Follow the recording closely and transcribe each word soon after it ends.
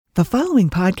The following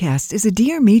podcast is a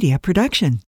Dear Media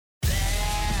production.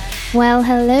 Well,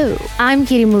 hello. I'm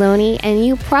Katie Maloney, and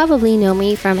you probably know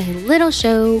me from a little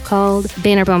show called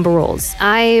Vanderpump Rules.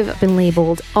 I've been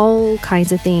labeled all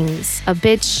kinds of things: a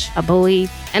bitch, a bully,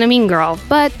 and a mean girl.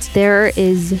 But there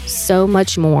is so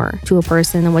much more to a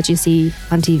person than what you see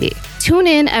on TV. Tune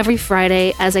in every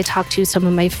Friday as I talk to some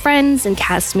of my friends and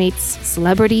castmates,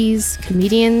 celebrities,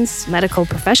 comedians, medical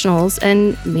professionals,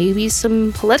 and maybe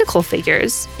some political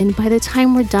figures. And by the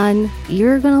time we're done,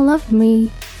 you're gonna love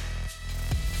me.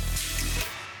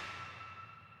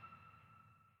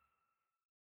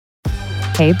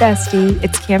 Hey bestie,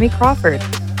 it's Cami Crawford.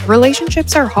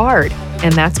 Relationships are hard,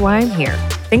 and that's why I'm here.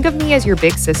 Think of me as your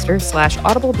big sister /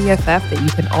 audible BFF that you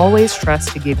can always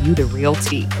trust to give you the real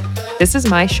tea. This is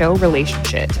my show,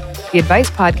 Relationship, the advice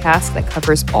podcast that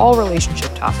covers all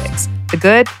relationship topics: the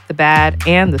good, the bad,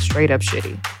 and the straight up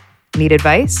shitty. Need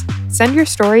advice? Send your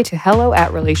story to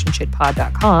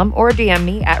hello@relationshippod.com or DM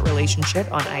me at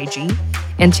relationship on IG,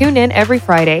 and tune in every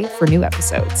Friday for new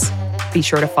episodes. Be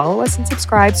sure to follow us and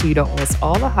subscribe so you don't miss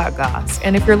all the hot goss.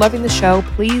 And if you're loving the show,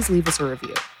 please leave us a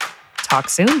review. Talk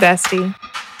soon, bestie.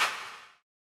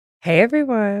 Hey,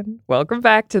 everyone. Welcome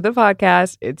back to the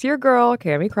podcast. It's your girl,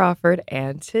 Cami Crawford.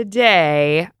 And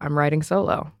today I'm riding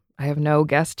solo. I have no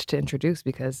guest to introduce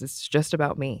because it's just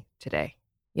about me today.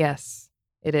 Yes,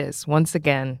 it is. Once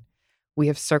again, we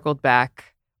have circled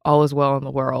back. All is well in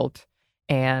the world.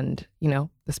 And,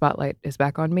 the spotlight is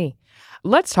back on me.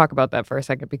 Let's talk about that for a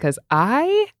second, because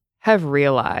I have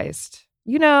realized,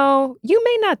 you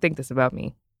may not think this about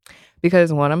me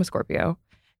because, one, I'm a Scorpio,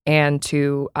 and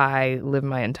two, I live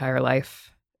my entire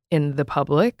life in the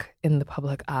public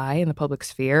eye, in the public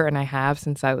sphere, and I have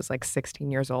since I was like 16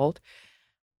 years old.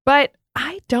 But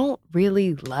I don't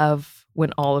really love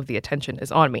when all of the attention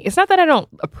is on me. It's not that I don't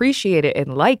appreciate it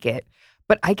and like it,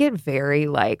 but I get very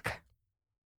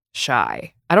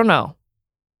shy. I don't know.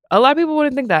 A lot of people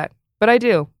wouldn't think that, but I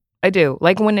do.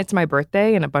 Like when it's my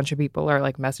birthday and a bunch of people are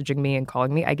messaging me and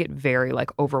calling me, I get very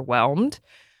overwhelmed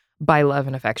by love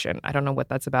and affection. I don't know what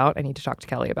that's about. I need to talk to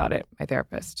Kelly about it, my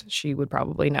therapist. She would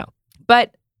probably know.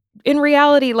 But in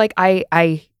reality,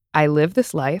 I live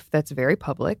this life that's very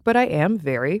public, but I am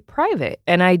very private.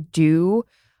 And I do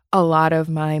a lot of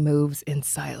my moves in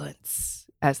silence,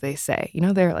 as they say.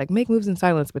 They're like, make moves in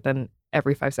silence, but then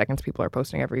every 5 seconds, people are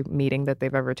posting every meeting that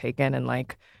they've ever taken and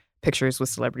pictures with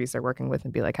celebrities they're working with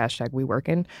and be like,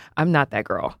 #WeWorkin'. I'm not that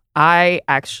girl. I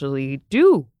actually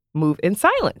do move in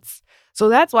silence. So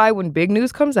that's why when big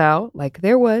news comes out, like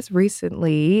there was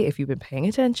recently, if you've been paying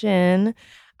attention,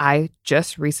 I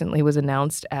just recently was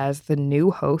announced as the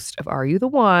new host of Are You the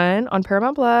One on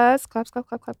Paramount Plus. Claps, clap,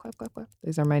 clap, clap, clap, clap, clap.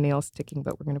 These are my nails ticking,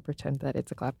 but we're going to pretend that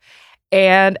it's a clap.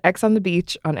 And X on the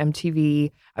Beach on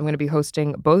MTV. I'm going to be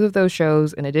hosting both of those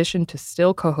shows in addition to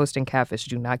still co-hosting Catfish.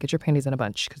 Do not get your panties in a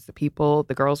bunch, because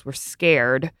the girls were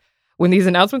scared when these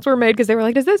announcements were made, because they were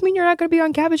like, does this mean you're not going to be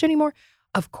on Catfish anymore?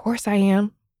 Of course I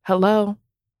am. Hello.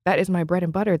 That is my bread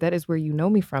and butter. That is where you know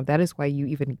me from. That is why you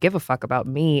even give a fuck about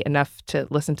me enough to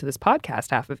listen to this podcast,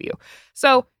 half of you.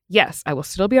 So yes, I will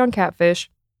still be on Catfish,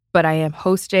 but I am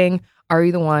hosting Are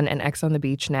You the One and X on the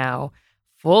Beach now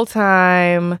full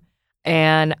time.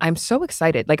 And I'm so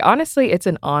excited. Honestly, it's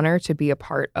an honor to be a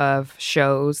part of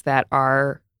shows that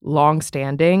are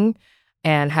long-standing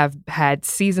and have had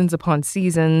seasons upon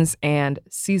seasons and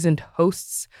seasoned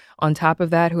hosts on top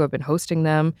of that who have been hosting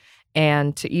them.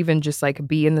 And to even just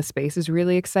be in the space is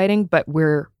really exciting, but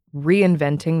we're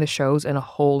reinventing the shows in a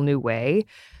whole new way.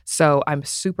 So I'm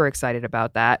super excited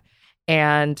about that.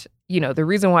 And, the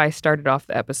reason why I started off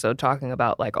the episode talking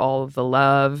about all of the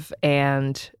love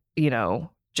and,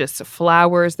 just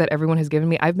flowers that everyone has given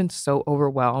me. I've been so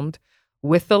overwhelmed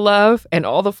with the love and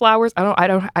all the flowers.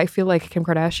 I feel like Kim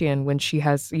Kardashian when she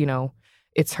has,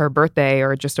 it's her birthday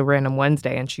or just a random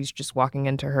Wednesday and she's just walking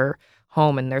into her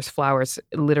home and there's flowers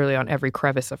literally on every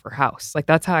crevice of her house.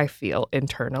 That's how I feel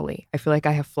internally. I feel like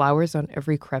I have flowers on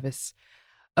every crevice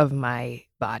of my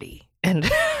body. And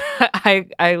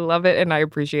I love it and I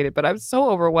appreciate it, but I'm so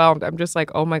overwhelmed. I'm just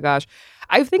oh my gosh.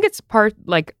 I think it's part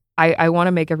I want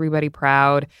to make everybody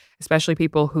proud, especially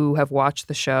people who have watched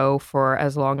the show for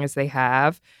as long as they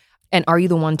have. And Are You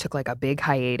the One took a big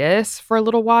hiatus for a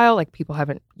little while. People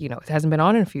haven't, it hasn't been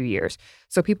on in a few years.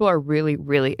 So people are really,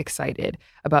 really excited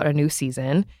about a new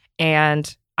season.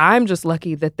 And I'm just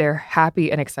lucky that they're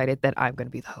happy and excited that I'm going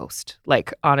to be the host.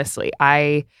 Honestly,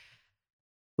 I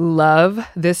love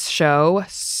this show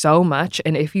so much.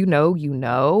 And if you know, you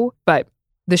know. But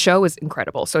The show is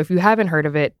incredible. So if you haven't heard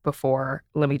of it before,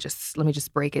 let me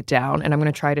just break it down. And I'm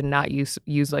going to try to not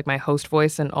use like my host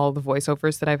voice and all the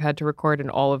voiceovers that I've had to record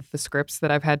and all of the scripts that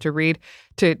I've had to read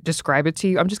to describe it to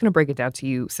you. I'm just going to break it down to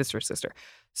you, sister.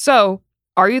 So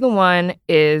Are You the One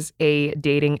is a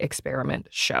dating experiment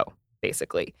show,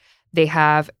 basically. They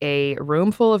have a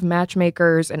room full of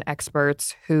matchmakers and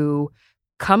experts who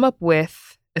come up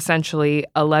with essentially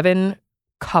 11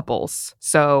 couples.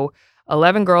 So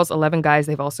 11 girls, 11 guys.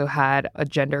 They've also had a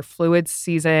gender fluid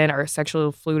season or a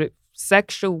sexually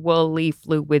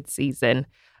fluid season.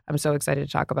 I'm so excited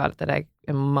to talk about it that I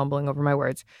am mumbling over my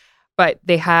words. But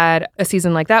they had a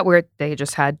season like that where they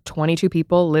just had 22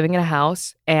 people living in a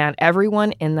house, and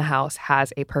everyone in the house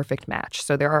has a perfect match.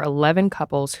 So there are 11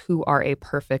 couples who are a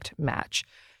perfect match.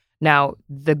 Now,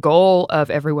 the goal of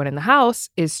everyone in the house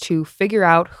is to figure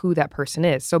out who that person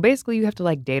is. So basically, you have to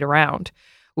like date around,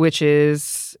 which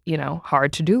is,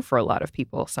 hard to do for a lot of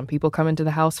people. Some people come into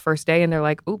the house first day and they're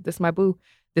like, "Oop, this is my boo.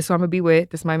 This is who I'm gonna be with.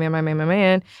 This is my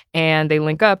man. And they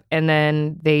link up and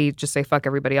then they just say fuck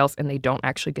everybody else and they don't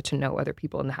actually get to know other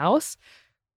people in the house.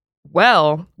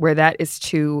 Well, where that is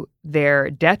to their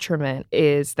detriment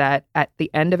is that at the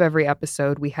end of every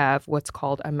episode, we have what's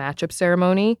called a matchup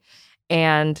ceremony.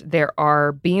 And there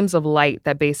are beams of light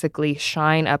that basically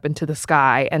shine up into the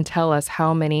sky and tell us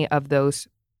how many of those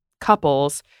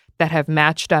couples that have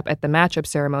matched up at the matchup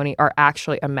ceremony are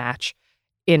actually a match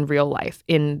in real life,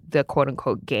 in the quote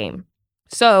unquote game.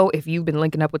 So if you've been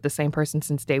linking up with the same person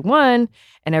since day one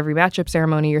and every matchup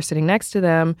ceremony you're sitting next to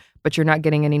them, but you're not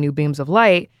getting any new beams of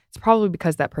light, it's probably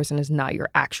because that person is not your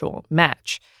actual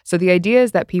match. So the idea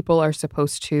is that people are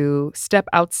supposed to step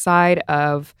outside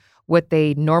of what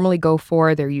they normally go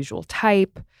for, their usual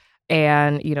type,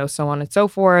 and, so on and so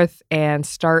forth, and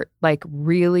start like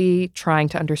really trying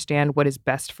to understand what is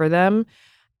best for them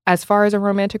as far as a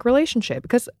romantic relationship.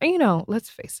 Because, let's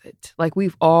face it, like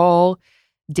we've all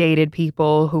dated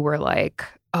people who were like,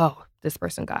 oh, this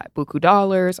person got buku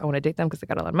dollars. I want to date them because they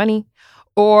got a lot of money.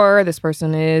 Or this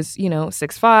person is,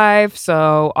 6'5",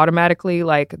 so automatically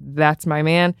like that's my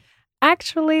man.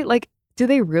 Actually, like, do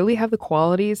they really have the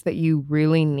qualities that you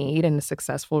really need in a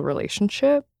successful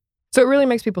relationship? So it really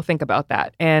makes people think about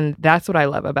that. And that's what I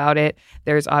love about it.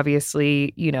 There's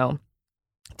obviously,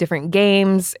 different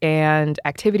games and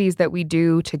activities that we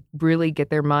do to really get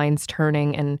their minds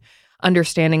turning and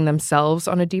understanding themselves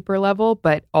on a deeper level,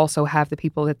 but also have the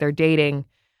people that they're dating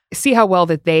see how well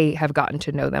that they have gotten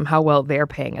to know them, how well they're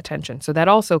paying attention. So that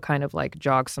also kind of like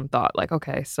jogs some thought, like,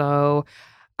 okay, so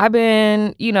I've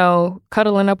been,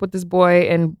 cuddling up with this boy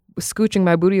and scooching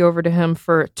my booty over to him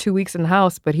for 2 weeks in the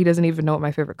house, but he doesn't even know what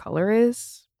my favorite color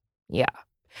is. Yeah.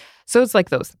 So it's like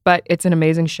those, but it's an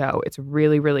amazing show. It's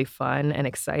really, really fun and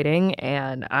exciting,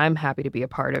 and I'm happy to be a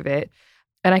part of it.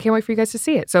 And I can't wait for you guys to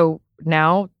see it. So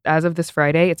now, as of this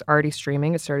Friday, it's already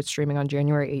streaming. It started streaming on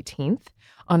January 18th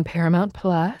on Paramount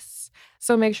Plus.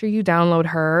 So make sure you download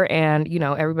her. And,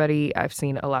 everybody, I've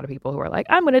seen a lot of people who are like,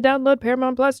 I'm going to download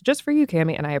Paramount Plus just for you,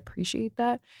 Cammie. And I appreciate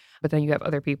that. But then you have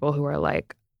other people who are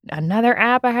like, another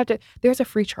app I have to, there's a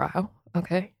free trial.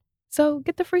 Okay. So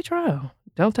get the free trial.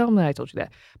 Don't tell them that I told you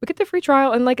that. But get the free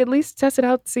trial and like at least test it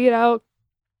out, see how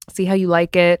you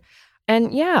like it.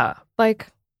 And yeah, like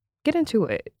get into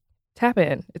it. Tap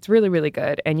in. It's really, really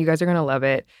good. And you guys are going to love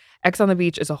it. Ex on the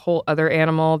Beach is a whole other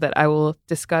animal that I will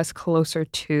discuss closer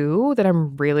to that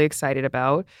I'm really excited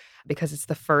about because it's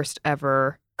the first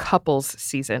ever couples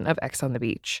season of Ex on the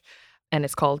Beach. And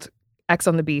it's called Ex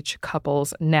on the Beach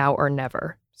Couples Now or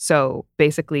Never. So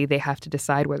basically, they have to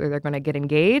decide whether they're going to get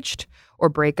engaged or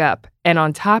break up. And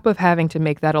on top of having to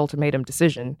make that ultimatum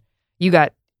decision, you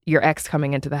got your ex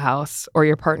coming into the house or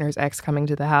your partner's ex coming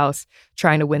to the house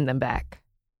trying to win them back.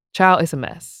 Child, it's a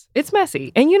mess. It's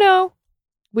messy. And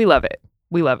we love it.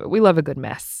 We love it. We love a good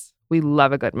mess. We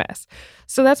love a good mess.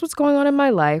 So that's what's going on in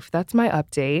my life. That's my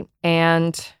update.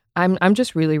 And I'm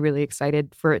just really, really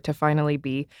excited for it to finally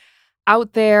be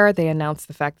out there. They announced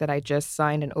the fact that I just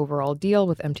signed an overall deal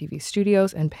with MTV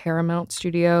Studios and Paramount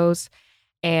Studios.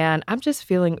 And I'm just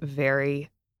feeling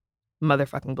very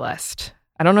motherfucking blessed.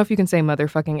 I don't know if you can say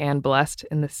motherfucking and blessed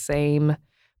in the same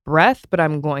breath, but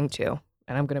I'm going to.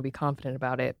 And I'm going to be confident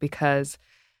about it because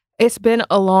it's been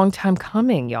a long time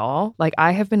coming, y'all. Like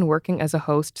I have been working as a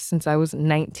host since I was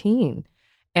 19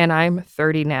 and I'm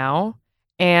 30 now.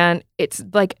 And it's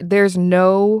like there's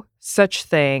no such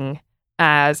thing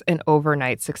as an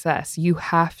overnight success. You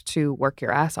have to work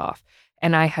your ass off.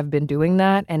 And I have been doing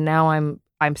that. And now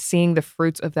I'm seeing the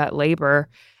fruits of that labor.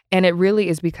 And it really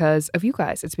is because of you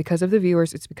guys. It's because of the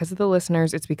viewers. It's because of the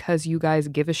listeners. It's because you guys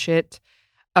give a shit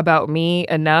about me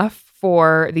enough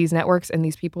for these networks and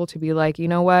these people to be like, you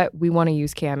know what? We want to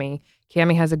use Cami.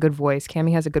 Cami has a good voice.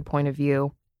 Cami has a good point of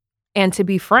view. And to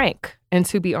be frank and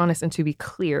to be honest and to be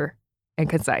clear and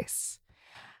concise.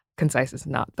 Concise is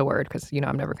not the word because,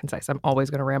 I'm never concise. I'm always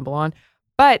going to ramble on.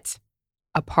 But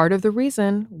a part of the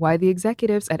reason why the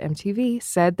executives at MTV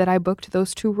said that I booked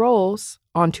those 2 roles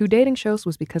on 2 dating shows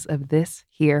was because of this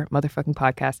here motherfucking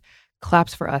podcast.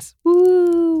 Claps for us.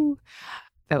 Woo!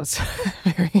 That was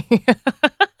very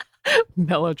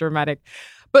melodramatic.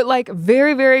 But like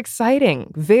very, very exciting.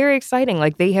 Very exciting.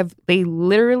 Like they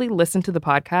literally listened to the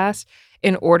podcast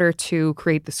in order to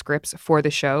create the scripts for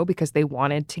the show because they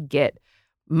wanted to get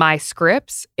my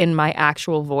scripts in my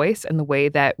actual voice and the way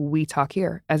that we talk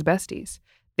here as besties.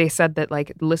 They said that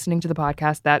like listening to the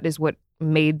podcast, that is what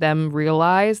made them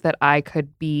realize that I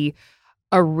could be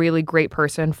a really great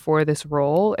person for this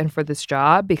role and for this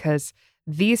job because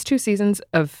these 2 seasons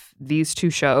of these 2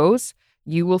 shows,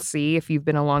 you will see if you've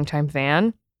been a longtime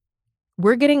fan,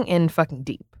 we're getting in fucking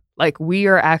deep. Like we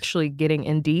are actually getting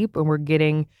in deep and we're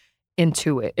getting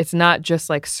into it. It's not just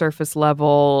like surface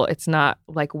level. It's not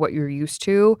like what you're used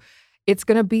to. It's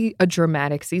going to be a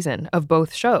dramatic season of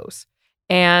both shows.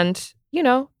 And,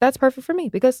 that's perfect for me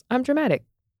because I'm dramatic.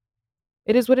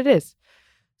 It is what it is.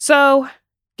 So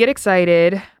get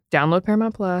excited, download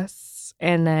Paramount Plus,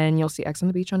 and then you'll see X on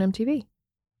the Beach on MTV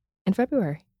in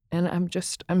February. And I'm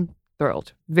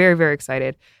thrilled. Very, very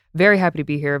excited. Very happy to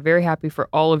be here. Very happy for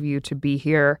all of you to be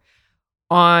here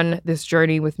on this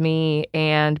journey with me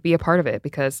and be a part of it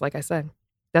because, like I said,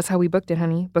 that's how we booked it,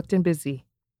 honey. Booked and busy.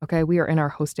 Okay, we are in our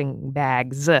hosting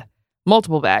bags.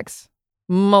 Multiple bags.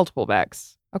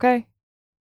 Okay?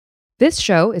 This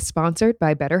show is sponsored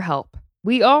by BetterHelp.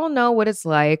 We all know what it's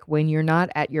like when you're not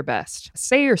at your best.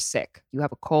 Say you're sick, you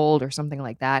have a cold or something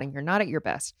like that, and you're not at your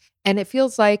best. And it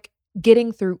feels like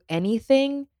getting through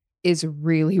anything is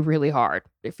really, really hard.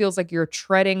 It feels like you're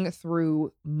treading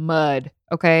through mud,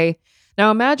 okay? Now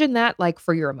imagine that like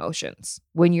for your emotions.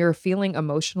 When you're feeling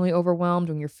emotionally overwhelmed,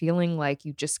 when you're feeling like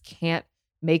you just can't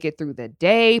make it through the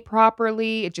day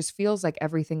properly, it just feels like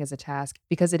everything is a task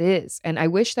because it is. And I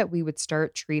wish that we would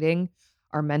start treating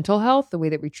our mental health the way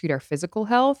that we treat our physical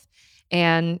health.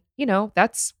 And,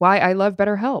 that's why I love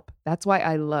BetterHelp. That's why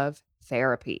I love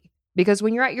therapy. Because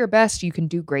when you're at your best, you can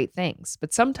do great things.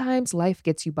 But sometimes life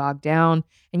gets you bogged down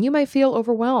and you might feel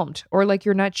overwhelmed or like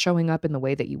you're not showing up in the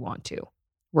way that you want to.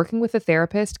 Working with a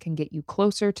therapist can get you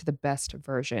closer to the best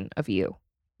version of you.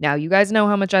 Now, you guys know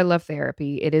how much I love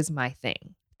therapy. It is my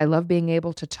thing. I love being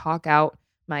able to talk out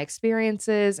my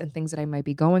experiences and things that I might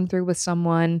be going through with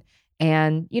someone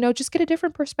and, just get a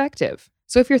different perspective.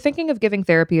 So if you're thinking of giving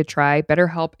therapy a try,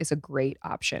 BetterHelp is a great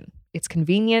option. It's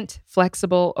convenient,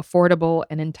 flexible, affordable,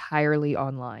 and entirely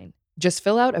online. Just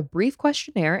fill out a brief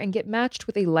questionnaire and get matched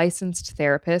with a licensed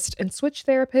therapist and switch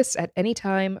therapists at any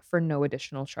time for no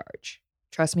additional charge.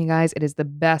 Trust me, guys, it is the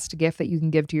best gift that you can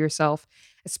give to yourself,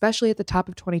 especially at the top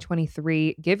of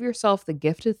 2023. Give yourself the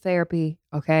gift of therapy,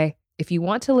 okay? If you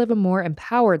want to live a more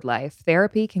empowered life,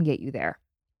 therapy can get you there.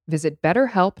 Visit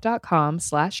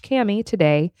betterhelp.com/Cami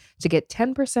today to get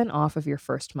 10% off of your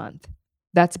first month.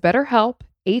 That's BetterHelp,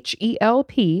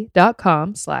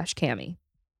 HELP.com/Cami.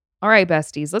 All right,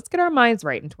 besties, let's get our minds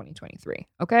right in 2023,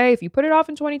 okay? If you put it off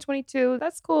in 2022,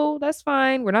 that's cool. That's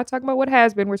fine. We're not talking about what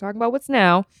has been. We're talking about what's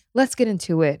now. Let's get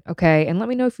into it, okay? And let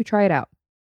me know if you try it out.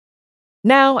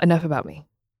 Now, enough about me.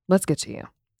 Let's get to you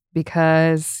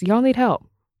because y'all need help.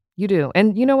 You do.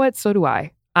 And you know what? So do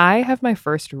I. I have my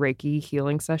first Reiki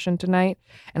healing session tonight,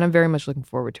 and I'm very much looking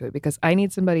forward to it because I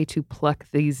need somebody to pluck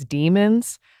these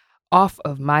demons off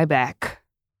of my back.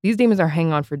 These demons are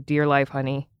hanging on for dear life,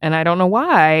 honey. And I don't know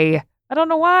why.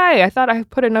 I thought I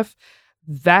put enough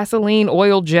Vaseline,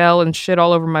 oil gel, and shit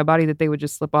all over my body that they would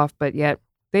just slip off, but yet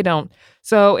they don't.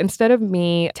 So instead of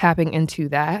me tapping into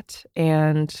that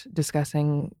and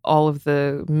discussing all of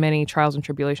the many trials and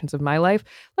tribulations of my life,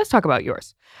 let's talk about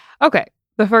yours. Okay,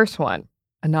 the first one,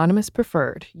 anonymous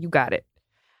preferred. You got it.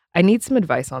 I need some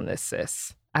advice on this,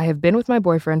 sis. I have been with my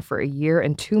boyfriend for 1 year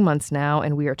and 2 months now,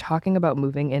 and we are talking about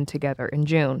moving in together in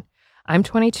June. I'm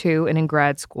 22 and in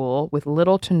grad school with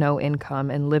little to no income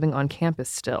and living on campus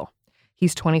still.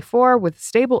 He's 24 with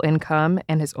stable income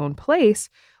and his own place,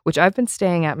 which I've been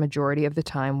staying at majority of the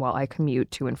time while I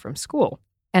commute to and from school.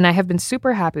 And I have been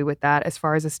super happy with that as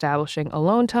far as establishing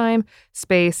alone time,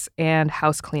 space, and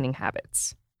house cleaning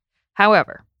habits.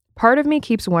 However, part of me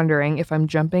keeps wondering if I'm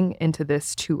jumping into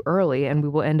this too early and we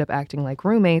will end up acting like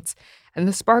roommates and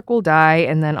the spark will die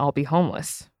and then I'll be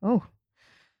homeless. Oh.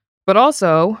 But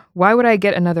also, why would I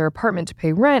get another apartment to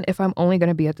pay rent if I'm only going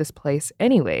to be at this place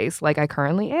anyways, like I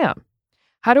currently am?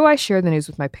 How do I share the news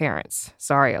with my parents?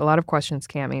 Sorry, a lot of questions,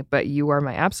 Cami, but you are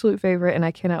my absolute favorite, and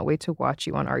I cannot wait to watch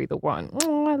you on Are You the One?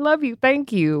 Oh, I love you.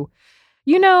 Thank you.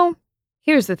 You know,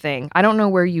 here's the thing. I don't know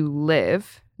where you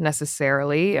live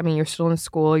necessarily. I mean, you're still in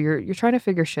school. You're trying to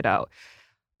figure shit out.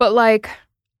 But like,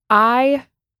 I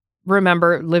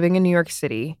remember living in New York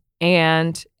City,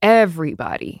 and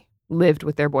everybody lived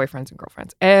with their boyfriends and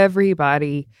girlfriends.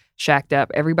 Everybody shacked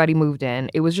up. Everybody moved in.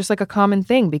 It was just like a common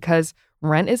thing because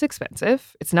rent is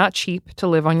expensive. It's not cheap to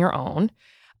live on your own.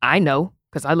 I know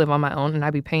because I live on my own and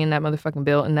I be paying that motherfucking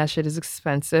bill and that shit is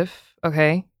expensive.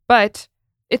 Okay. But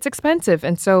it's expensive.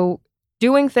 And so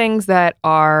doing things that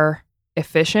are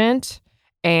efficient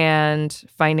and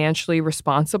financially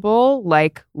responsible,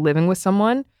 like living with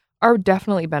someone, are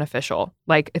definitely beneficial.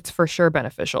 Like, it's for sure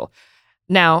beneficial.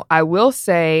 Now, I will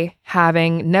say,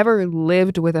 having never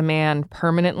lived with a man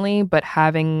permanently, but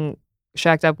having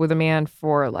shacked up with a man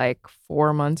for like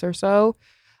 4 months or so,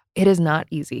 it is not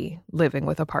easy living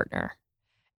with a partner.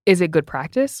 Is it good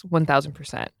practice?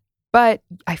 1000%. But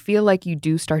I feel like you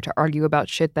do start to argue about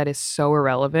shit that is so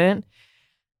irrelevant.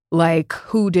 Like,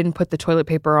 who didn't put the toilet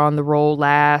paper on the roll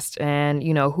last, and,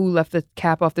 you know, who left the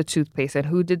cap off the toothpaste, and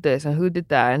who did this, and who did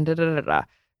that, and da-da-da-da.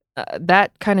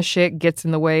 That kind of shit gets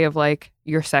in the way of, like,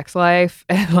 your sex life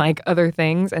and, like, other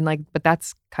things. And, like, but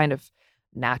that's kind of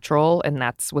natural, and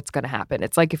that's what's going to happen.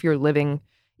 It's like if you're living,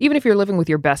 even if you're living with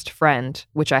your best friend,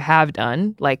 which I have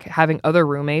done, like, having other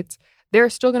roommates, there are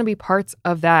still going to be parts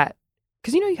of that.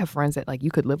 Because, you know, you have friends that, like,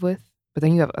 you could live with, but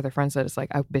then you have other friends that it's like,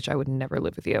 oh, bitch, I would never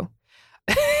live with you.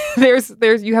 there's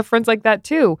you have friends like that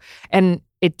too. And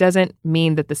it doesn't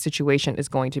mean that the situation is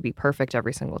going to be perfect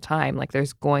every single time. Like,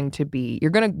 there's going to be,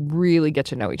 you're going to really get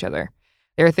to know each other.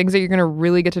 There are things that you're going to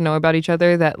really get to know about each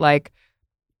other that, like,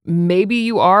 maybe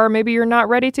you are, maybe you're not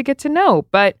ready to get to know.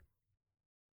 But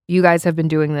you guys have been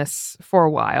doing this for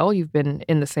a while. You've been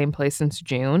in the same place since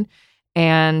June.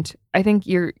 And I think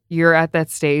you're at that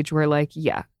stage where, like,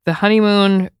 yeah, the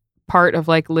honeymoon part of,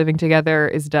 like, living together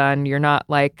is done. You're not,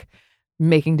 like,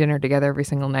 making dinner together every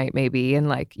single night, maybe. And,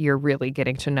 like, you're really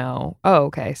getting to know, oh,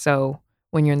 okay, so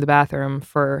when you're in the bathroom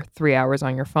for 3 hours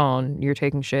on your phone, you're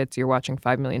taking shits, you're watching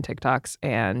 5 million TikToks,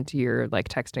 and you're, like,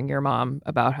 texting your mom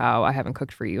about how I haven't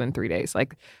cooked for you in 3 days.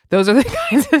 Like, those are the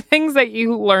kinds of things that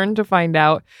you learn to find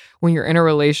out when you're in a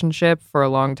relationship for a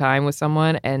long time with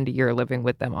someone and you're living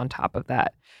with them on top of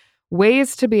that.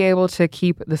 Ways to be able to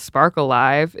keep the spark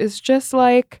alive is just,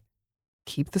 like,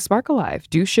 keep the spark alive.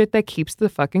 Do shit that keeps the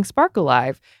fucking spark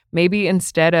alive. Maybe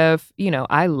instead of, you know,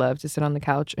 I love to sit on the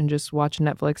couch and just watch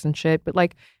Netflix and shit, but,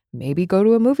 like, maybe go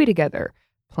to a movie together,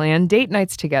 plan date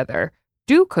nights together,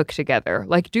 do cook together,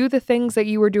 like, do the things that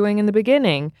you were doing in the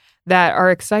beginning that are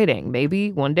exciting.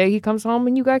 Maybe one day he comes home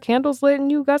and you got candles lit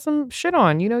and you got some shit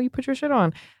on, you know, you put your shit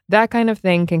on. That kind of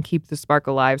thing can keep the spark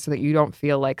alive so that you don't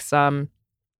feel like some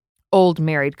old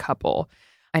married couple.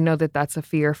 I know that that's a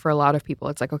fear for a lot of people.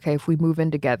 It's like, okay, if we move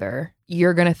in together,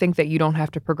 you're going to think that you don't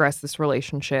have to progress this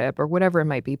relationship or whatever it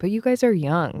might be. But you guys are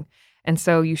young. And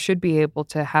so you should be able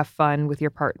to have fun with your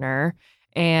partner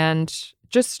and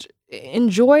just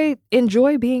enjoy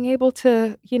being able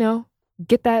to, you know,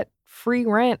 get that free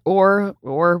rent or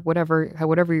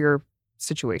whatever your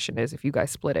situation is. If you guys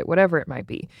split it, whatever it might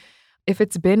be. If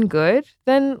it's been good,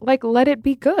 then, like, let it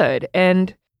be good.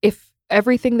 And if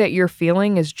everything that you're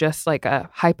feeling is just like a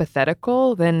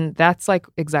hypothetical, then that's, like,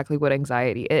 exactly what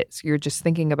anxiety is. You're just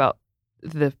thinking about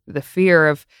the fear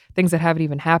of things that haven't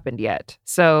even happened yet.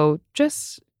 So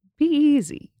just be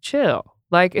easy, chill,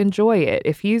 like, enjoy it.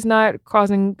 If he's not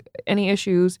causing any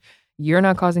issues, you're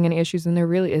not causing any issues, then there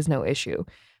really is no issue.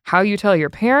 How you tell your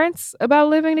parents about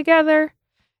living together,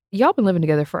 y'all been living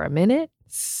together for a minute.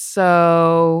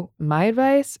 So my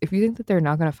advice, if you think that they're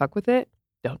not going to fuck with it,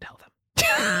 don't tell them.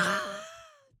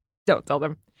 Don't tell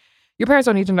them. Your parents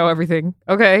don't need to know everything,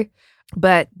 okay?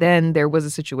 But then there was a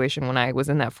situation when I was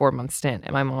in that 4-month stint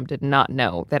and my mom did not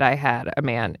know that I had a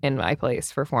man in my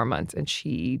place for 4 months, and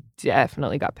she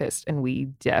definitely got pissed, and we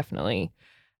definitely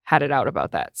had it out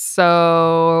about that.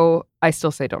 So I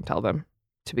still say don't tell them,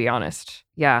 to be honest.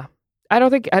 Yeah. I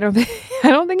don't think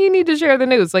you need to share the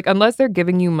news. Like, unless they're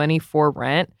giving you money for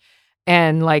rent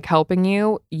and, like, helping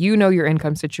you, you know your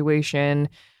income situation.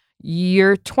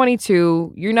 You're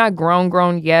 22. You're not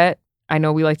grown yet. I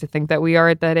know we like to think that we are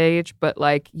at that age, but,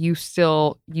 like, you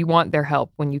want their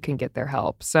help when you can get their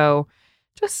help. So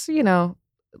just, you know,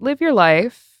 live your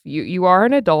life. You are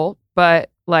an adult,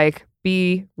 but, like,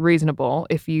 be reasonable.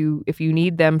 If you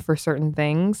need them for certain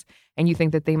things and you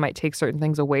think that they might take certain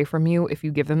things away from you if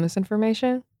you give them this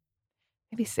information,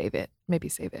 maybe save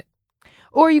it.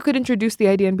 Or you could introduce the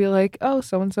idea and be like, oh,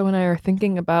 so-and-so and I are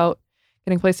thinking about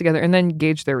getting placed together, and then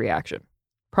gauge their reaction.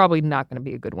 Probably not going to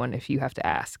be a good one if you have to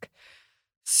ask.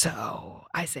 So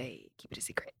I say keep it a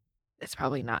secret. It's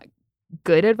probably not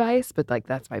good advice, but like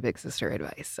that's my big sister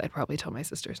advice. I'd probably tell my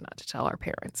sisters not to tell our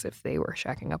parents if they were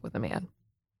shacking up with a man.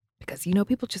 Because,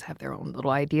 people just have their own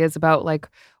little ideas about like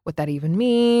what that even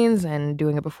means and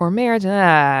doing it before marriage.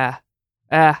 They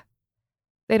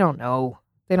don't know.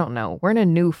 They don't know. We're in a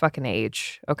new fucking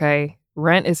age, okay?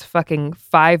 Rent is fucking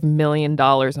 $5 million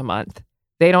a month.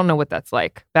 They don't know what that's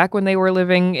like. Back when they were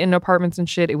living in apartments and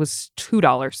shit, it was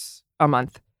 $2 a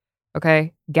month,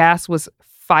 okay? Gas was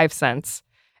 5 cents,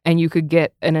 and you could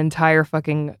get an entire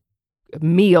fucking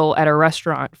meal at a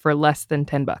restaurant for less than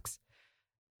 $10.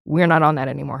 We're not on that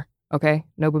anymore, okay?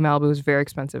 Nobu Malibu is very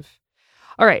expensive.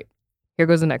 All right, here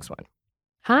goes the next one.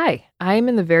 Hi, I'm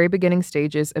in the very beginning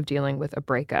stages of dealing with a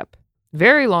breakup.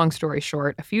 Very long story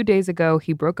short, a few days ago,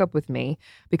 he broke up with me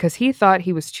because he thought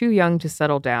he was too young to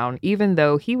settle down, even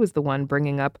though he was the one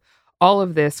bringing up all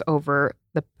of this over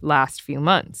the last few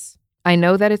months. I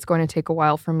know that it's going to take a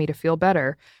while for me to feel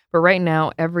better, but right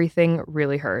now, everything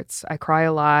really hurts. I cry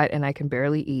a lot and I can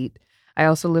barely eat. I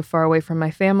also live far away from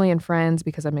my family and friends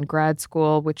because I'm in grad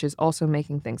school, which is also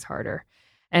making things harder.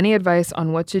 Any advice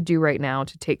on what to do right now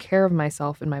to take care of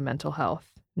myself and my mental health?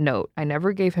 Note, I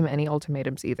never gave him any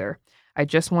ultimatums either. I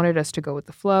just wanted us to go with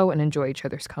the flow and enjoy each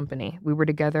other's company. We were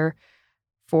together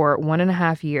for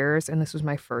 1.5 years, and this was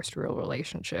my first real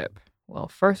relationship. Well,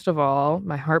 first of all,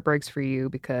 my heart breaks for you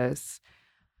because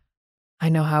I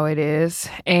know how it is.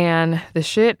 And the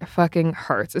shit fucking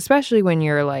hurts, especially when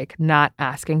you're like not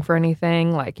asking for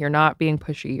anything, like you're not being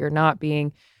pushy, you're not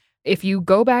being... If you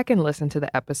go back and listen to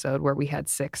the episode where we had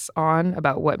Six on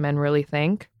about what men really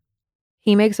think,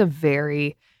 he makes a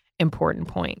very important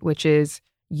point, which is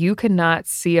you cannot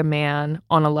see a man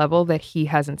on a level that he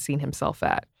hasn't seen himself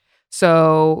at.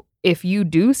 So if you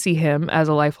do see him as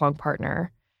a lifelong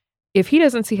partner, if he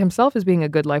doesn't see himself as being a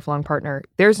good lifelong partner,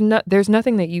 there's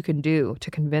nothing that you can do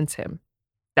to convince him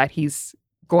that he's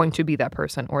going to be that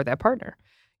person or that partner.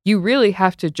 You really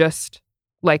have to just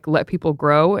like let people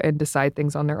grow and decide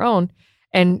things on their own.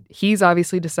 And he's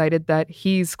obviously decided that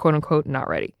he's quote unquote not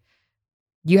ready.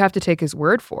 You have to take his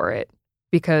word for it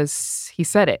because he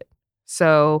said it.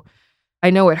 So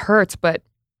I know it hurts, but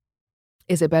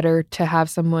is it better to have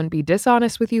someone be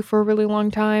dishonest with you for a really long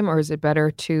time? Or is it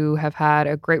better to have had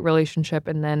a great relationship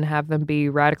and then have them be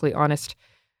radically honest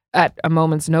at a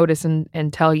moment's notice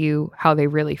and tell you how they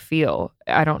really feel?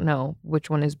 I don't know which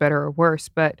one is better or worse,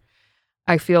 but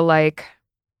I feel like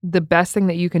the best thing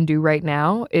that you can do right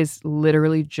now is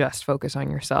literally just focus on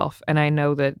yourself. And I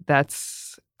know that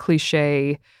that's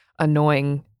cliche,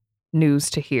 annoying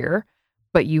news to hear,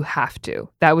 but you have to.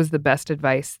 That was the best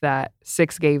advice that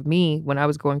Six gave me when I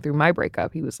was going through my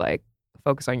breakup. He was like,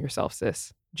 focus on yourself,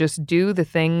 sis. Just do the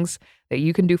things that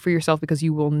you can do for yourself because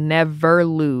you will never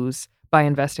lose by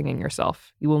investing in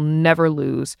yourself. You will never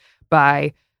lose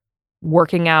by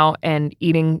working out and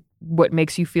eating what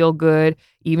makes you feel good,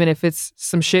 even if it's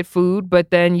some shit food,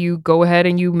 but then you go ahead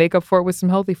and you make up for it with some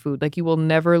healthy food. Like you will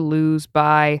never lose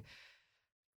by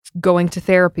going to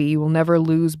therapy. You will never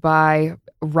lose by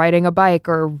riding a bike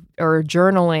or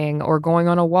journaling or going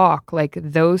on a walk. Like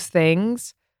those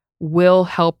things will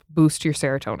help boost your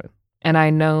serotonin. And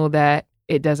I know that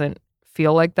it doesn't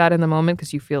feel like that in the moment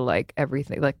because you feel like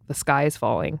everything, like the sky is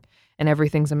falling and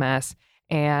everything's a mess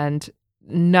and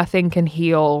nothing can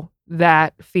heal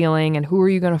that feeling. And who are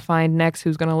you going to find next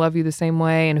who's going to love you the same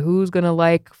way? And who's going to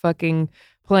like fucking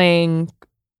playing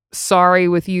sorry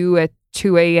with you at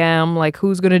 2 a.m.? Like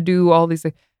who's going to do all these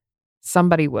things?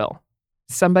 Somebody will.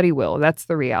 Somebody will. That's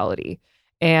the reality.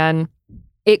 And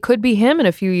it could be him in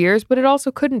a few years, but it also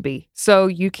couldn't be. So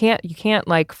you can't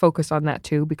like focus on that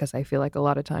too, because I feel like a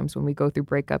lot of times when we go through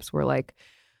breakups, we're like,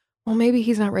 well, maybe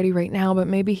he's not ready right now, but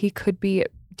maybe he could be.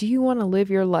 Do you want to live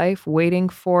your life waiting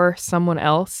for someone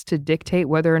else to dictate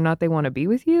whether or not they want to be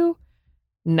with you?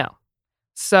 No.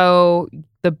 So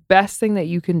the best thing that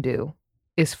you can do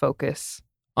is focus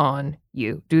on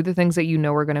you. Do the things that you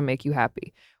know are going to make you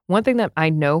happy. One thing that I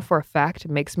know for a fact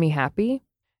makes me happy,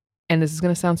 and this is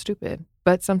going to sound stupid,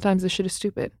 but sometimes this shit is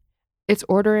stupid. It's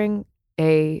ordering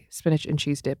a spinach and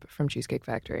cheese dip from Cheesecake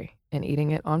Factory and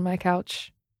eating it on my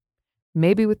couch,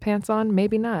 maybe with pants on,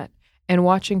 maybe not, and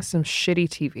watching some shitty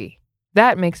TV.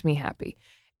 That makes me happy.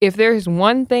 If there's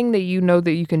one thing that you know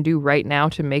that you can do right now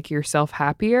to make yourself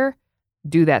happier,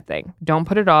 do that thing. Don't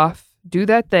put it off. Do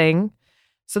that thing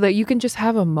so that you can just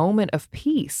have a moment of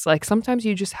peace. Like sometimes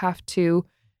you just have to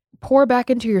pour back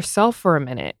into yourself for a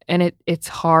minute. And it's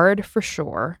hard for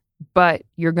sure, but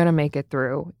you're going to make it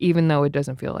through, even though it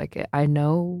doesn't feel like it. I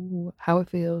know how it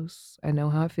feels.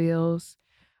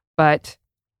 But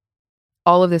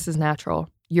all of this is natural.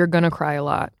 You're going to cry a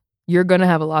lot. You're going to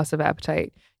have a loss of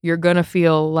appetite. You're going to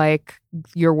feel like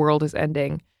your world is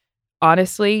ending.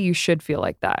 Honestly, you should feel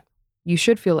like that.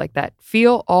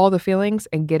 Feel all the feelings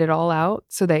and get it all out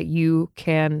so that you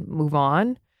can move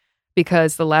on,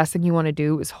 because the last thing you want to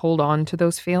do is hold on to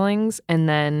those feelings. And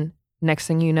then next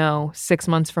thing you know, 6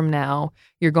 months from now,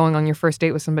 you're going on your first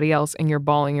date with somebody else and you're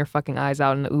bawling your fucking eyes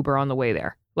out in the Uber on the way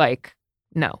there. Like,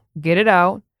 no, get it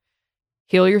out,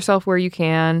 heal yourself where you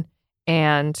can,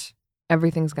 and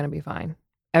everything's going to be fine.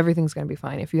 Everything's going to be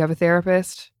fine. If you have a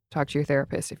therapist, talk to your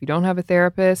therapist. If you don't have a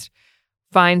therapist,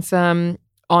 find some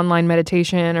online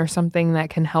meditation or something that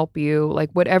can help you.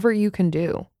 Like, whatever you can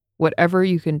do,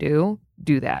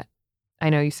 do that. I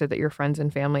know you said that your friends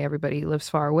and family, everybody lives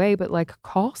far away, but like,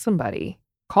 call somebody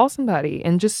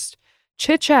and just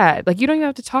chit chat. Like, you don't even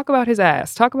have to talk about his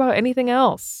ass, talk about anything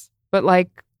else, but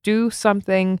like, do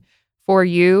something for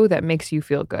you that makes you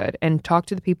feel good, and talk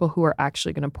to the people who are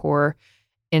actually going to pour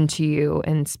into you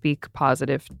and speak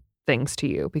positive things to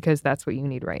you, because that's what you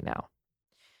need right now.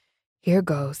 Here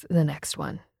goes the next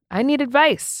one. I need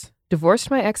advice. Divorced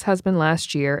my ex-husband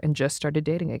last year and just started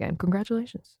dating again.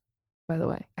 Congratulations, by the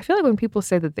way. I feel like when people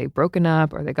say that they've broken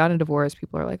up or they got a divorce,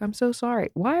 people are like, I'm so sorry.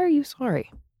 Why are you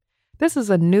sorry? This is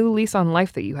a new lease on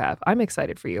life that you have. I'm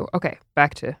excited for you. Okay,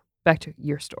 back to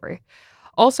your story.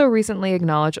 Also recently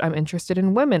acknowledged I'm interested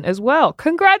in women as well.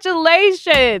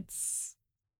 Congratulations.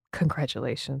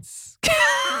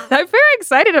 I'm very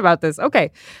excited about this.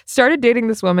 Okay. Started dating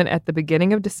this woman at the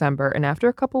beginning of December, and after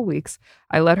a couple weeks,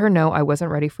 I let her know I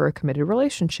wasn't ready for a committed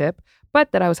relationship,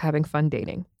 but that I was having fun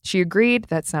dating. She agreed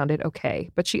that sounded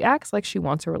okay, but she acts like she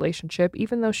wants a relationship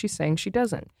even though she's saying she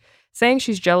doesn't. Saying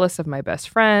she's jealous of my best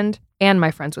friend and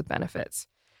my friends with benefits.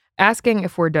 Asking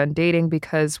if we're done dating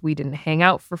because we didn't hang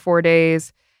out for 4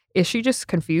 days. Is she just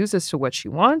confused as to what she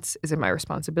wants? Is it my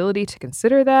responsibility to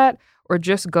consider that, or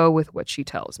just go with what she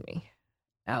tells me?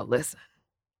 Now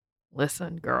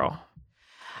listen, girl.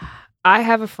 I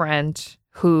have a friend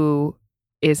who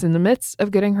is in the midst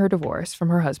of getting her divorce from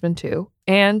her husband too,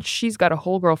 and she's got a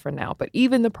whole girlfriend now. But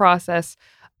even the process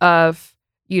of,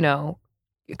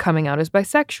 coming out as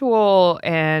bisexual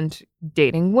and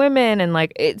dating women, and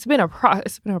like, it's been a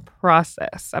process.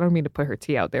 I don't mean to put her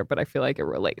tea out there, but I feel like it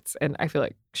relates, and I feel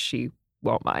like she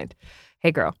won't mind.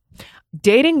 Hey girl,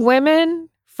 dating women,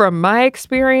 from my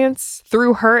experience,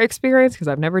 through her experience, because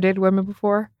I've never dated women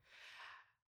before,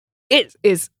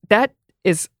 that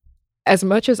is as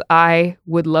much as I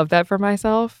would love that for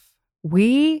myself,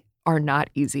 we are not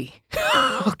easy.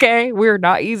 Okay? We're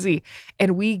not easy.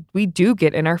 And we do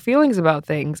get in our feelings about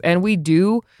things. And we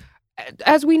do,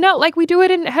 as we know, like, we do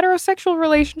it in heterosexual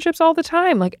relationships all the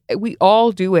time. Like, we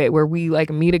all do it, where we like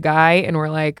meet a guy and we're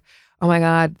like, oh my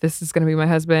God, this is going to be my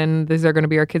husband. These are going to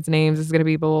be our kids' names. This is going to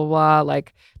be blah, blah, blah.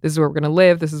 Like, this is where we're going to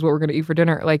live. This is what we're going to eat for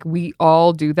dinner. Like, we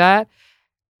all do that.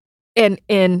 And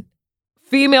in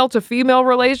female to female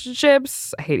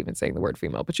relationships, I hate even saying the word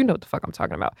female, but you know what the fuck I'm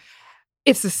talking about.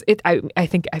 It's this, I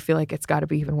feel like it's got to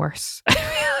be even worse.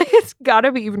 It's got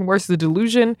to be even worse. The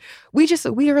delusion.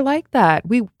 We are like that.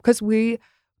 Because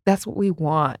that's what we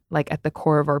want, like, at the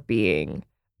core of our being,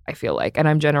 I feel like. And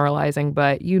I'm generalizing,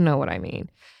 but you know what I mean.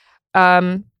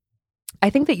 I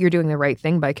think that you're doing the right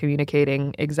thing by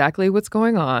communicating exactly what's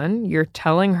going on. You're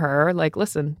telling her, like,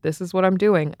 listen, this is what I'm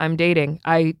doing. I'm dating.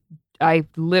 I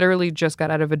literally just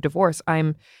got out of a divorce.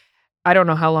 I don't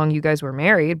know how long you guys were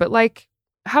married, but like,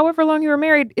 however long you were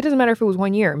married, it doesn't matter if it was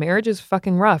 1 year. Marriage is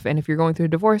fucking rough. And if you're going through a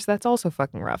divorce, that's also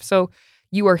fucking rough. So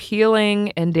you are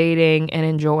healing and dating and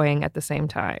enjoying at the same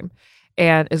time.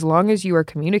 And as long as you are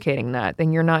communicating that,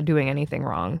 then you're not doing anything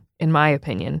wrong, in my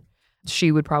opinion.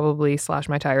 She would probably slash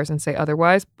my tires and say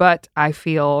otherwise, but I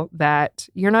feel that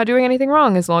you're not doing anything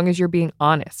wrong as long as you're being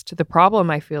honest. The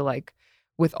problem, I feel like,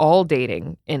 with all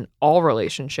dating in all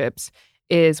relationships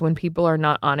is when people are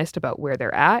not honest about where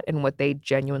they're at and what they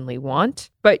genuinely want.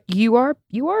 But you are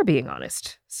being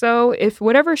honest. So if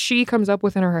whatever she comes up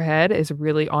with in her head is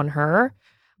really on her,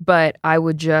 but I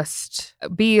would just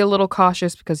be a little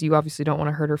cautious, because you obviously don't want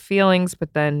to hurt her feelings.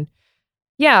 But then,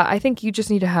 yeah, I think you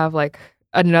just need to have like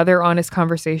another honest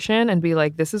conversation and be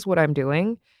like, this is what I'm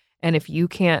doing. And if you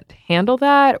can't handle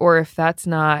that, or if that's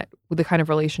not the kind of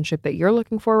relationship that you're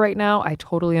looking for right now, I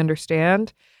totally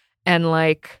understand. And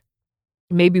like,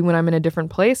 maybe when I'm in a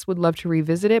different place, would love to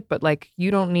revisit it. But like,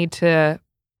 you don't need to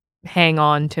hang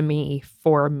on to me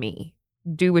for me.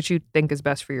 Do what you think is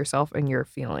best for yourself and your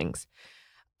feelings.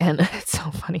 And it's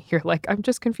so funny. You're like, I'm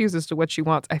just confused as to what she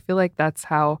wants. I feel like that's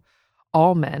how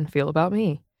all men feel about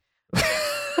me.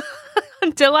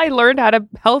 Until I learned how to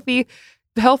healthy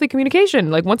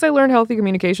communication. Like once I learned healthy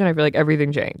communication, I feel like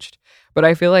everything changed. But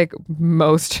I feel like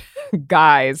most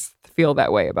guys feel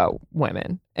that way about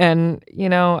women. And,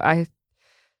 I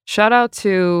shout out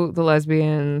to the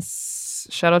lesbians,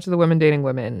 shout out to the women dating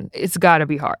women. It's got to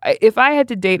be hard. If I had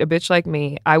to date a bitch like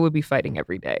me, I would be fighting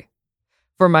every day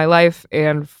for my life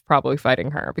and probably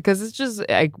fighting her because it's just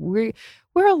like we're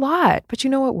a lot. But you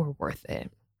know what? We're worth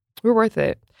it. We're worth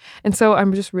it. And so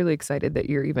I'm just really excited that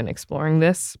you're even exploring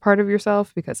this part of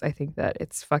yourself because I think that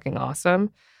it's fucking awesome.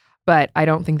 But I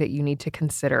don't think that you need to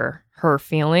consider her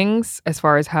feelings as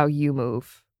far as how you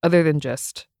move, other than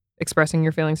just expressing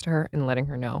your feelings to her and letting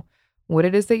her know what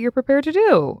it is that you're prepared to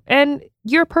do. And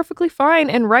you're perfectly fine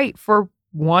and right for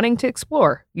wanting to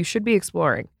explore. You should be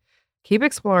exploring. Keep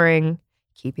exploring,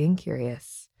 keep being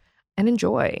curious, and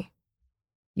enjoy.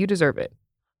 You deserve it.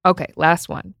 Okay, last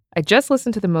one. I just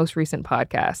listened to the most recent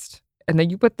podcast, and then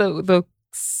you put the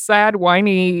sad,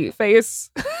 whiny face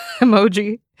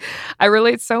emoji. I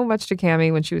relate so much to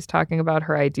Cammie when she was talking about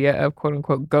her idea of quote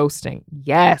unquote ghosting.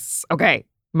 Yes. Okay.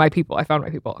 My people. I found my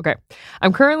people. Okay.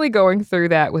 I'm currently going through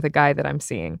that with a guy that I'm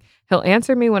seeing. He'll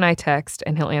answer me when I text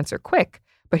and he'll answer quick,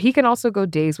 but he can also go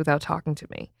days without talking to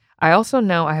me. I also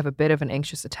know I have a bit of an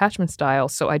anxious attachment style,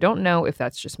 so I don't know if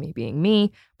that's just me being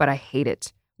me, but I hate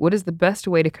it. What is the best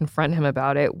way to confront him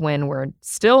about it when we're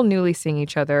still newly seeing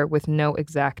each other with no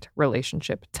exact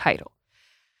relationship title?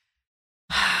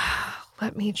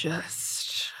 I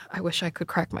wish I could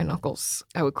crack my knuckles.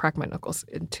 I would crack my knuckles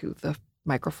into the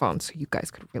microphone so you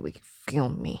guys could really feel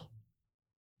me.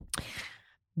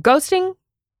 Ghosting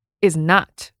is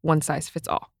not one size fits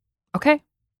all. Okay?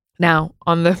 Now,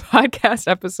 on the podcast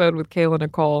episode with Kayla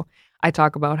Nicole, I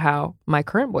talk about how my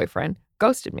current boyfriend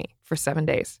ghosted me for 7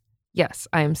 days. Yes,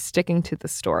 I am sticking to the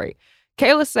story.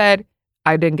 Kayla said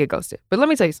I didn't get ghosted. But let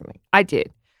me tell you something. I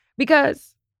did.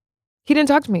 Because he didn't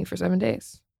talk to me for 7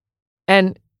 days.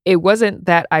 And it wasn't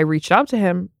that I reached out to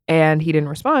him and he didn't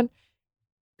respond.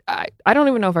 I don't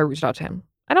even know if I reached out to him.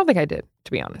 I don't think I did,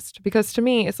 to be honest. Because to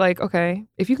me, it's like, okay,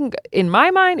 if you can, in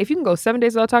my mind, if you can go 7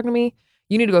 days without talking to me,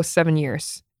 you need to go 7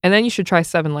 years. And then you should try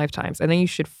 7 lifetimes. And then you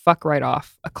should fuck right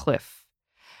off a cliff.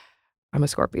 I'm a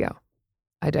Scorpio.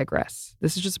 I digress.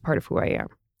 This is just a part of who I am.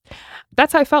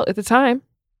 That's how I felt at the time.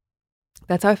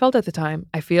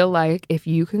 I feel like if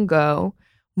you can go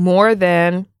more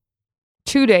than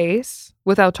 2 days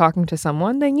without talking to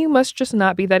someone, then you must just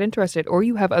not be that interested, or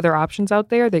you have other options out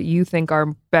there that you think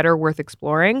are better worth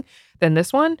exploring than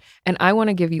this one. And I want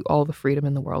to give you all the freedom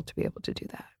in the world to be able to do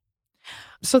that.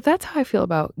 So that's how I feel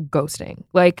about ghosting.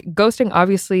 Like ghosting,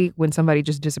 obviously, when somebody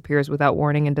just disappears without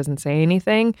warning and doesn't say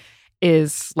anything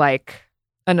is like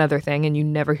another thing and you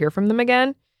never hear from them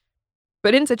again.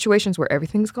 But in situations where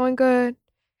everything's going good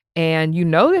and you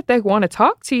know that they want to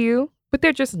talk to you, but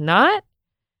they're just not,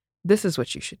 this is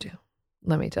what you should do.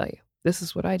 Let me tell you, this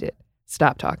is what I did.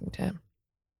 Stop talking to him.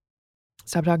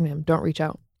 Don't reach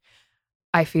out.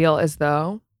 I feel as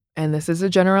though, and this is a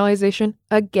generalization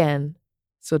again,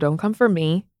 so don't come for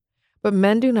me, but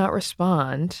men do not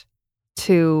respond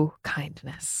to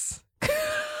kindness.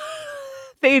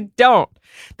 They don't.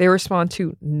 They respond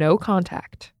to no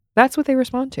contact. That's what they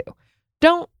respond to.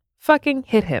 Don't fucking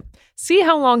hit him. See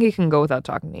how long he can go without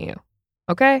talking to you.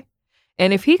 Okay?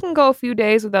 And if he can go a few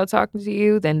days without talking to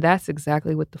you, then that's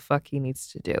exactly what the fuck he needs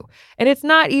to do. And it's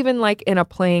not even like in a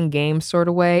playing game sort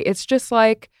of way. It's just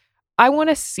like, I want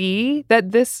to see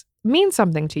that this means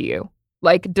something to you.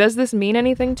 Like, does this mean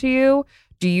anything to you?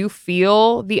 Do you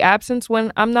feel the absence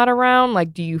when I'm not around? Like,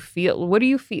 what do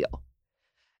you feel?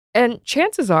 And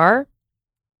chances are,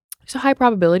 there's a high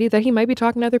probability that he might be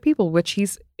talking to other people, which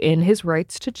he's in his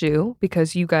rights to do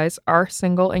because you guys are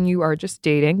single and you are just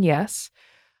dating, yes.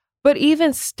 But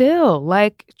even still,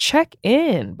 like, check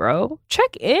in, bro.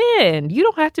 Check in. You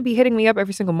don't have to be hitting me up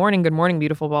every single morning. Good morning,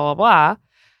 beautiful, blah, blah, blah.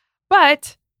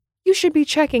 But you should be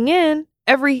checking in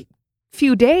every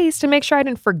few days to make sure I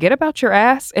didn't forget about your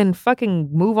ass and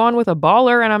fucking move on with a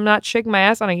baller and I'm not shaking my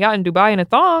ass on a yacht in Dubai in a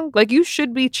thong. Like, you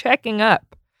should be checking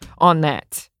up on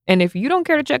that. And if you don't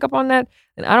care to check up on that,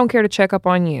 then I don't care to check up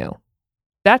on you.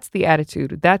 That's the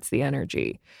attitude. That's the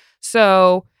energy.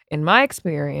 So in my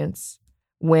experience,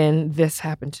 when this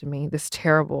happened to me, this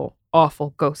terrible,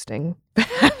 awful ghosting that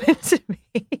happened to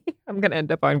me, I'm going to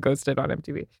end up on Ghosted on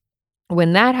MTV.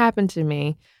 When that happened to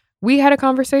me, we had a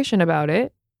conversation about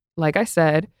it. Like I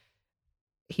said,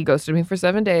 he ghosted me for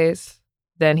 7 days.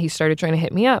 Then he started trying to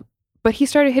hit me up. But he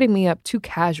started hitting me up too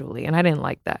casually, and I didn't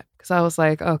like that. Because I was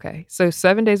like, okay, so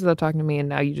 7 days without talking to me, and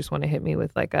now you just want to hit me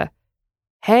with like a,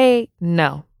 hey,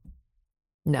 no.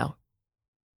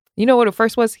 You You know what it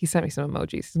first was? He sent me some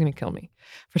emojis. He's going to kill me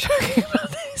for talking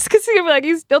about this. Because he's going to be like,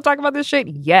 you still talking about this shit?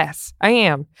 Yes, I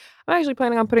am. I'm actually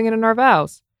planning on putting it in our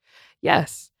vows.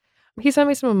 Yes. He sent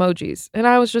me some emojis. And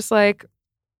I was just like,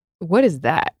 what is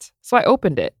that? So I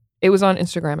opened it. It was on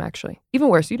Instagram, actually. Even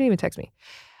worse, you didn't even text me.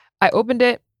 I opened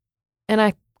it and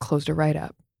I closed it right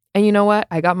up. And you know what?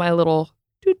 I got my little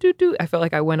doot. I felt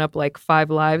like I went up like 5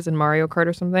 lives in Mario Kart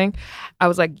or something. I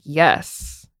was like,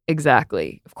 yes,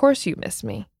 exactly. Of course you miss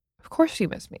me. Of course you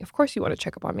miss me. Of course you want to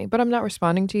check up on me. But I'm not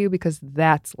responding to you because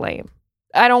that's lame.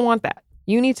 I don't want that.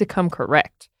 You need to come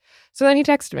correct. So then he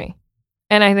texted me.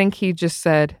 And I think he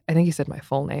said my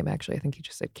full name, actually. I think he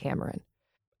just said Cameron.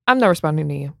 I'm not responding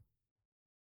to you.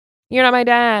 You're not my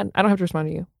dad. I don't have to respond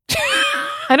to you.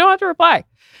 I don't have to reply.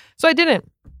 So I didn't.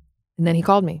 And then he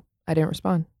called me. I didn't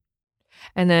respond.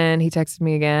 And then he texted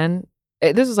me again.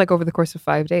 This was like over the course of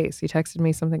 5 days. He texted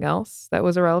me something else that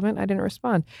was irrelevant. I didn't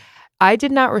respond. I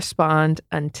did not respond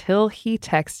until he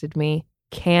texted me,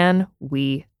 can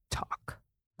we talk?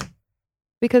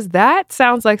 Because that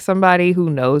sounds like somebody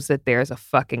who knows that there's a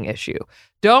fucking issue.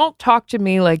 Don't talk to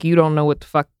me like you don't know what the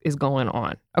fuck is going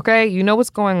on. Okay? You know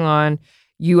what's going on.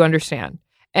 You understand.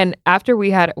 And after we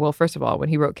had, well, first of all, when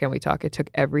he wrote, can we talk? It took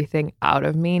everything out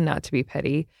of me not to be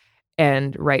petty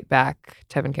and write back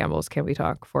Tevin Campbell's, can we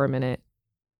talk for a minute?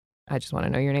 I just want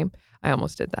to know your name. I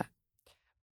almost did that,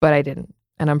 but I didn't.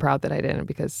 And I'm proud that I didn't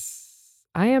because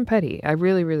I am petty. I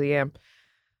really, really am.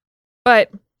 But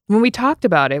when we talked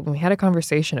about it, when we had a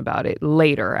conversation about it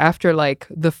later, after like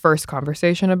the first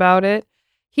conversation about it,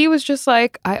 he was just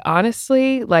like, I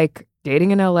honestly, like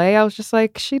dating in LA, I was just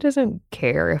like, she doesn't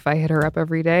care if I hit her up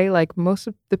every day. Like most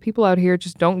of the people out here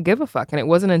just don't give a fuck. And it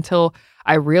wasn't until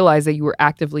I realized that you were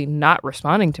actively not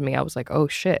responding to me, I was like, oh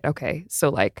shit, okay. So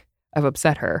like I've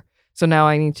upset her. So now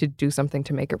I need to do something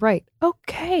to make it right.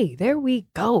 Okay, there we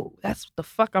go. That's what the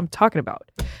fuck I'm talking about.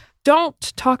 Don't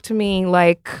talk to me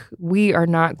like we are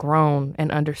not grown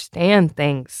and understand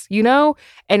things, you know?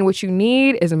 And what you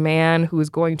need is a man who is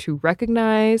going to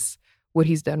recognize what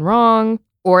he's done wrong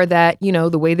or that, you know,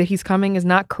 the way that he's coming is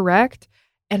not correct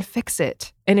and fix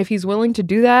it. And if he's willing to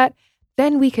do that,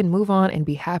 then we can move on and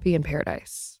be happy in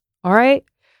paradise. All right?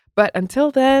 But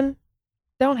until then,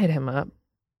 don't hit him up.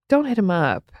 Don't hit him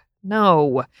up.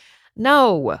 No.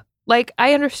 Like,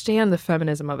 I understand the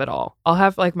feminism of it all. I'll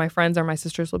have, like, my friends or my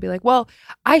sisters will be like, well,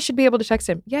 I should be able to text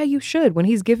him. Yeah, you should. When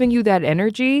he's giving you that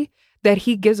energy that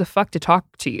he gives a fuck to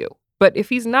talk to you. But if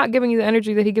he's not giving you the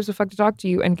energy that he gives a fuck to talk to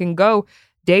you and can go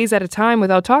days at a time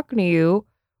without talking to you,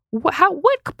 what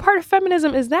part of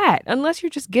feminism is that? Unless you're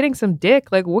just getting some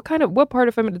dick. Like, what part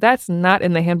of feminism? That's not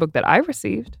in the handbook that I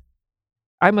received.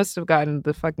 I must have gotten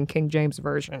the fucking King James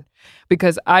version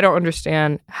because I don't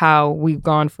understand how we've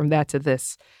gone from that to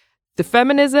this. The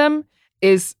feminism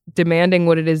is demanding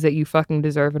what it is that you fucking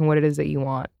deserve and what it is that you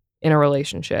want in a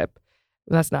relationship.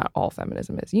 That's not all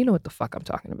feminism is. You know what the fuck I'm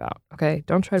talking about, okay?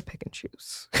 Don't try to pick and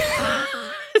choose.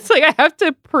 It's like I have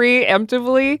to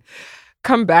preemptively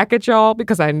come back at y'all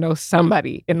because I know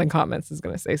somebody in the comments is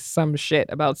going to say some shit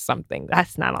about something.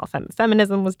 That's not all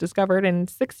feminism was discovered in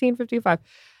 1655.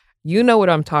 You know what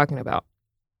I'm talking about.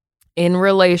 In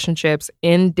relationships,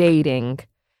 in dating,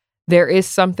 there is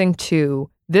something to,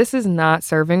 this is not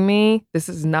serving me. This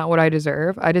is not what I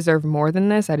deserve. I deserve more than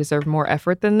this. I deserve more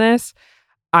effort than this.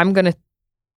 I'm going to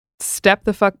step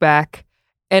the fuck back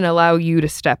and allow you to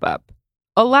step up.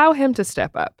 Allow him to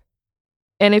step up.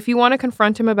 And if you want to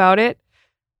confront him about it,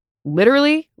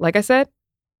 literally, like I said,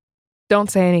 don't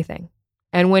say anything.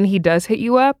 And when he does hit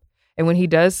you up, and when he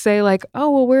does say like, oh,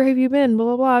 well, where have you been? Blah,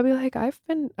 blah, blah. I'll be like, I've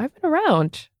been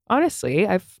around. Honestly,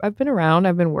 I've been around.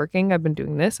 I've been working. I've been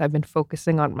doing this. I've been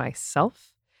focusing on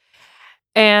myself.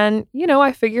 And, you know,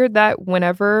 I figured that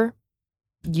whenever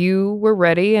you were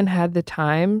ready and had the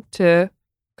time to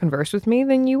converse with me,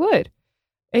 then you would.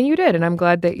 And you did. And I'm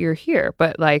glad that you're here.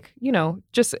 But like, you know,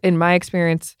 just in my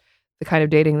experience, the kind of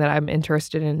dating that I'm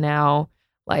interested in now,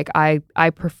 like I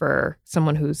prefer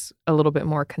someone who's a little bit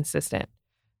more consistent.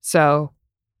 So,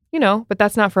 you know, but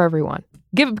that's not for everyone.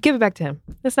 Give it back to him.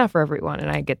 It's not for everyone,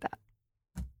 and I get that.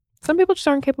 Some people just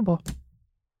aren't capable.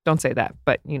 Don't say that,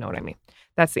 but you know what I mean.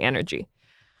 That's the energy.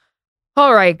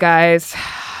 All right, guys.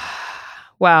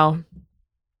 Wow.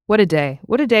 What a day.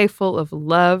 What a day full of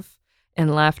love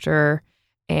and laughter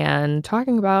and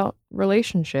talking about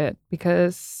relationship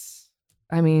because,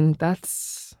 I mean,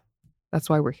 that's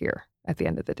why we're here at the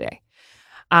end of the day.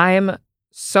 I'm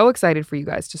so excited for you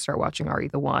guys to start watching Are You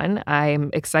the One?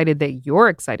 I'm excited that you're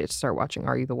excited to start watching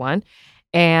Are You the One?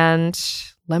 And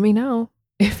let me know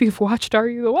if you've watched Are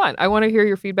You the One? I want to hear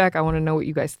your feedback. I want to know what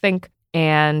you guys think.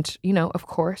 And, you know, of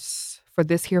course, for for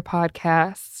this here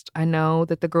podcast. I know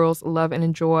that the girls love and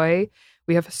enjoy.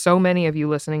 We have so many of you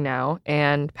listening now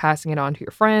and passing it on to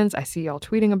your friends. I see y'all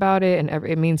tweeting about it, and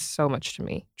it means so much to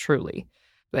me, truly.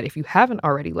 But if you haven't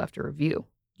already left a review,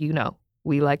 you know,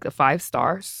 we like the 5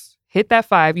 stars. Hit that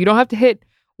 5. You don't have to hit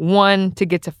 1 to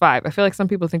get to 5. I feel like some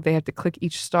people think they have to click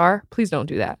each star. Please don't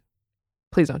do that.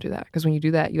 Please don't do that. Because when you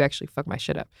do that, you actually fuck my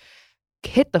shit up.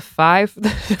 Hit the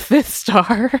 5th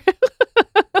star.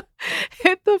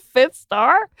 Hit the 5th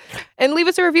star and leave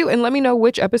us a review and let me know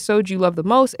which episode you love the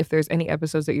most. If there's any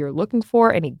episodes that you're looking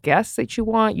for, any guests that you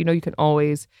want, you know, you can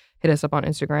always hit us up on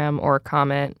Instagram or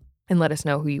comment and let us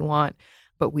know who you want.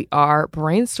 But we are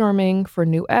brainstorming for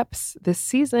new eps this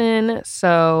season.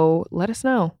 So let us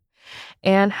know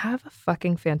and have a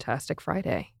fucking fantastic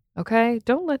Friday. Okay?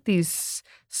 Don't let these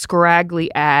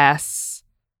scraggly ass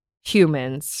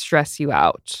humans stress you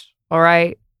out. All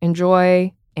right?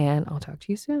 Enjoy, and I'll talk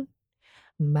to you soon.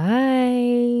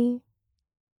 Bye.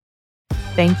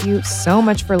 Thank you so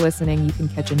much for listening. You can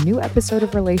catch a new episode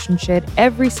of Relationship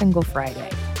every single Friday.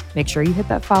 Make sure you hit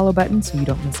that follow button so you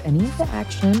don't miss any of the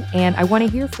action. And I want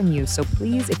to hear from you. So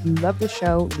please, if you love the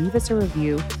show, leave us a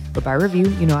review. But by review,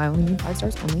 you know I only mean 5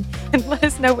 stars only. And let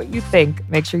us know what you think.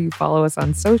 Make sure you follow us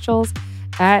on socials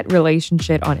at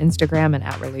Relationship on Instagram and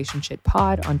at Relationship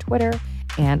Pod on Twitter.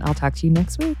 And I'll talk to you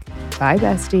next week. Bye,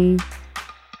 bestie.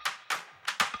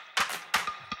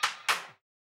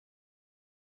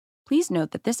 Please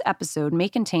note that this episode may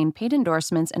contain paid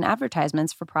endorsements and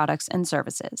advertisements for products and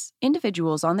services.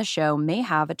 Individuals on the show may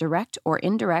have a direct or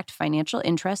indirect financial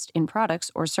interest in products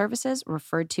or services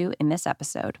referred to in this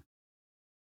episode.